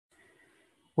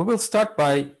We will start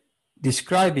by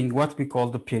describing what we call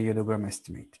the periodogram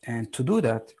estimate. And to do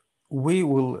that, we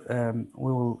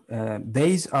will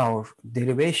base our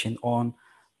derivation on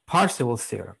Parseval's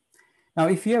theorem. Now,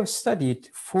 if you have studied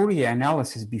Fourier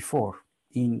analysis before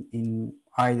in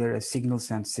either a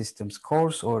signals and systems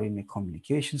course or in a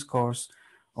communications course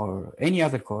or any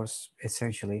other course,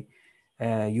 essentially,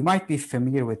 you might be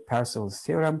familiar with Parseval's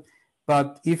theorem.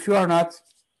 But if you are not,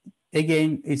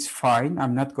 again, it's fine.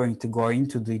 I'm not going to go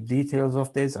into the details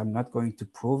of this. I'm not going to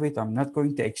prove it. I'm not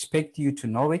going to expect you to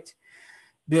know it.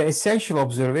 The essential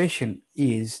observation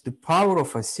is the power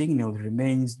of a signal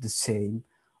remains the same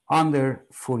under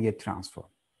Fourier transform.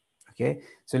 Okay,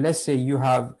 so let's say you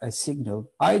have a signal,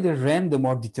 either random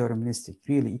or deterministic,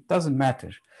 really, it doesn't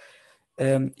matter.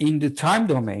 In the time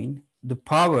domain, the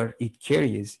power it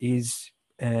carries is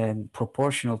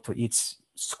proportional to its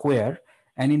square.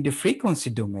 And in the frequency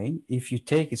domain, if you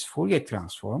take its Fourier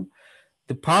transform,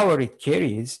 the power it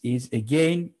carries is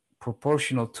again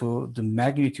proportional to the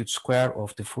magnitude square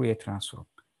of the Fourier transform.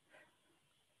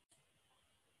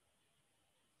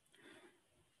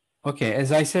 Okay,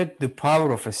 as I said, the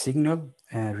power of a signal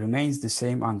remains the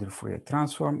same under Fourier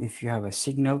transform. If you have a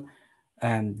signal,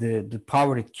 the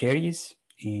power it carries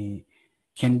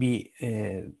can be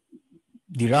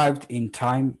derived in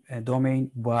time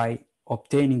domain by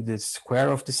obtaining the square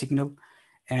of the signal.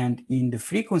 And in the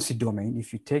frequency domain,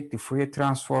 if you take the Fourier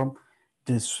transform,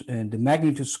 the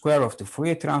magnitude square of the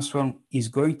Fourier transform is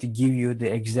going to give you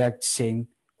the exact same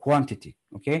quantity.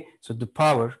 Okay, so the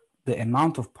power, the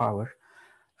amount of power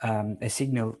a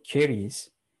signal carries,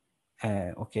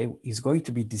 okay, is going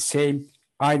to be the same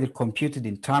either computed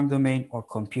in time domain or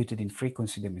computed in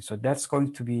frequency domain. So that's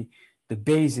going to be the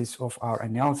basis of our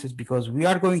analysis, because we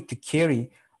are going to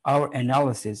carry our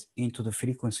analysis into the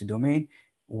frequency domain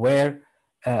where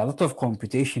a lot of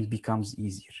computation becomes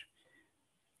easier.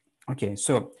 Okay,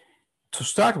 so to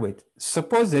start with,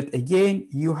 suppose that again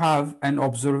you have an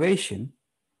observation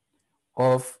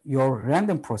of your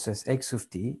random process x of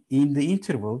t in the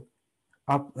interval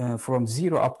up from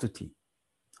 0 up to t.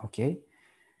 Okay,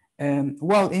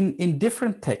 well, in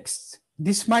different texts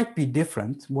this might be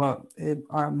different. Well,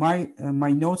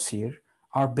 my notes here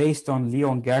are based on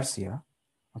Leon Garcia.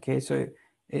 Okay, so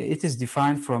it is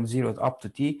defined from 0 up to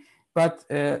t, but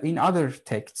in other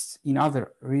texts, in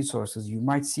other resources, you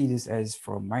might see this as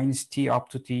from minus t up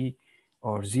to t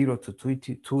or 0 to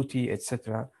 2t,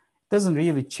 etc. Doesn't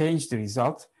really change the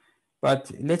result,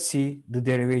 but let's see the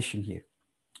derivation here.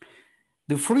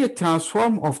 The Fourier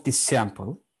transform of this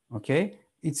sample, okay,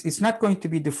 it's not going to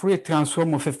be the Fourier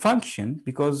transform of a function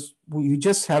because you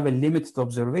just have a limited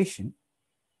observation,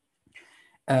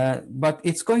 but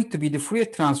it's going to be the Fourier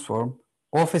transform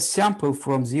of a sample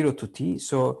from 0 to t.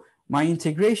 So my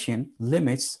integration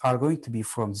limits are going to be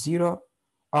from 0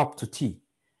 up to t,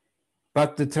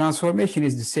 but the transformation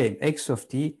is the same, x of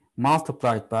t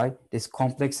multiplied by this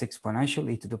complex exponential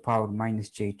e to the power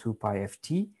minus j2 pi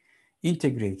ft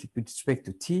integrated with respect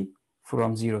to t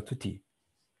from 0 to t.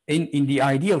 In the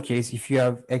ideal case, if you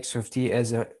have x of t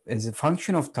as a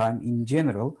function of time in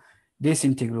general, this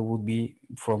integral would be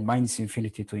from minus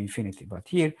infinity to infinity. But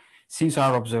here, since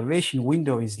our observation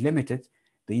window is limited,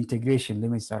 the integration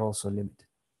limits are also limited.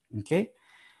 Okay,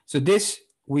 so this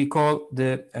we call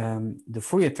the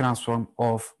Fourier transform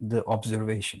of the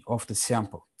observation of the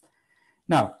sample.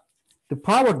 Now, the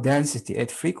power density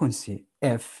at frequency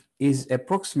f is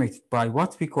approximated by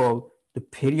what we call the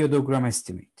periodogram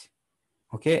estimate.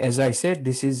 Okay, as I said,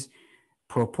 this is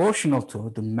proportional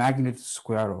to the magnitude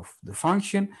square of the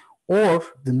function or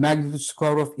the magnitude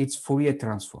square of its Fourier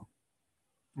transform.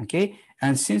 Okay,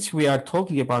 and since we are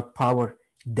talking about power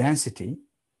density,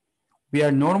 we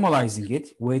are normalizing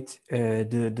it with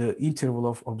the interval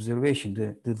of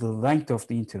observation, the length of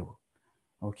the interval.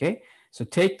 Okay, so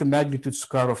take the magnitude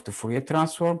square of the Fourier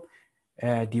transform,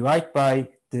 divide by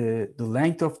the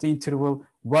length of the interval.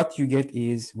 What you get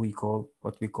is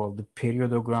what we call the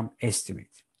periodogram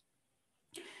estimate.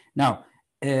 Now,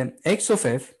 x of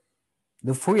f,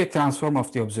 the Fourier transform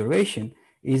of the observation,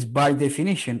 is by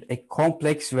definition a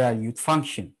complex valued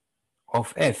function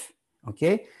of f.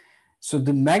 Okay, so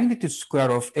the magnitude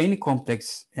square of any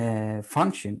complex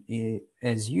function,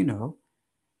 as you know,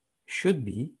 should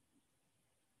be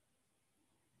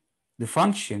the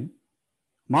function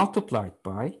multiplied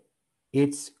by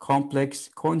its complex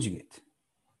conjugate.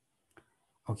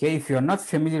 Okay, if you are not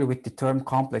familiar with the term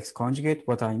complex conjugate,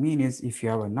 what I mean is if you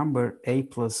have a number a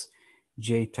plus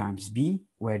j times b,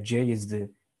 where j is the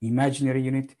imaginary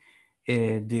unit,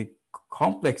 the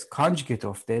complex conjugate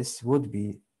of this would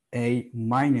be a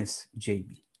minus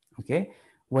jb. Okay,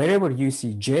 wherever you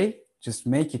see j, just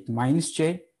make it minus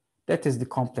j. That is the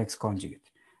complex conjugate.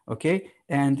 Okay,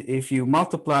 and if you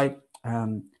multiply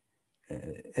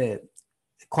a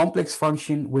complex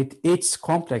function with its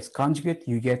complex conjugate,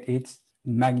 you get its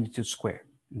magnitude square.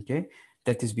 Okay,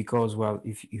 that is because, well,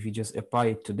 if you just apply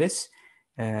it to this,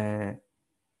 a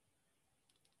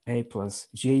plus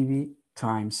jb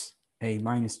times a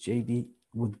minus jb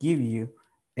would give you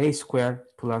a square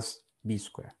plus b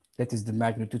square. That is the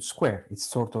magnitude square. It's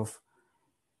sort of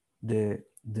the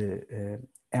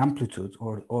amplitude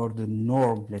or the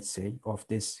norm, let's say, of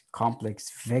this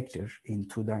complex vector in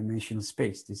two-dimensional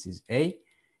space. This is a,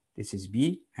 this is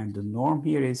b, and the norm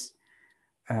here is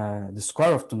the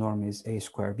square of the norm is a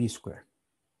square b square,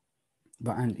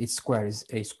 and its square is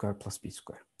a square plus b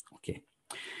square. Okay,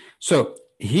 so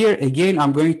here again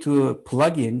I'm going to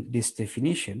plug in this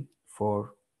definition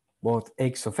for both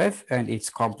x of f and its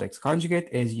complex conjugate.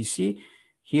 As you see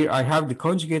here, I have the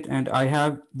conjugate and I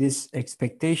have this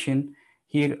expectation.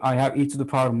 Here I have e to the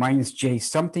power minus j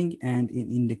something, and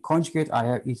in the conjugate I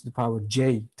have e to the power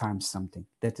j times something.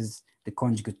 That is the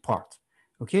conjugate part.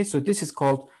 Okay, so this is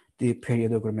called the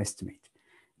periodogram estimate.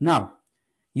 Now,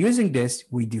 using this,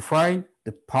 we define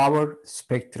the power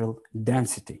spectral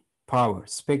density. Power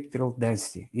spectral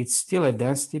density. It's still a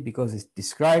density because it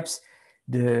describes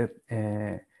the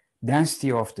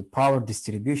density of the power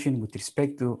distribution with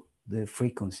respect to the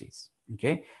frequencies.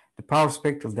 Okay, the power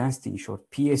spectral density, in short,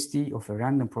 PSD of a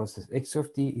random process x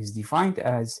of t, is defined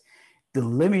as the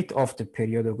limit of the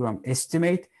periodogram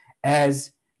estimate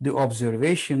as the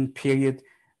observation period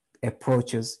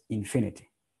approaches infinity.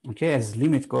 Okay, as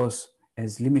limit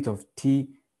of t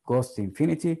goes to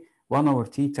infinity, 1 over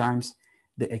t times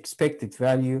the expected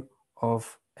value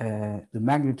of the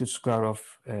magnitude square of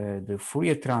the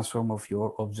Fourier transform of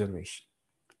your observation.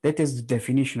 That is the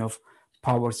definition of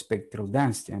power spectral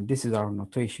density, and this is our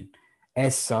notation.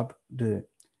 S sub the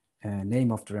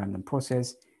name of the random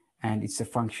process, and it's a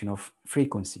function of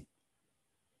frequency.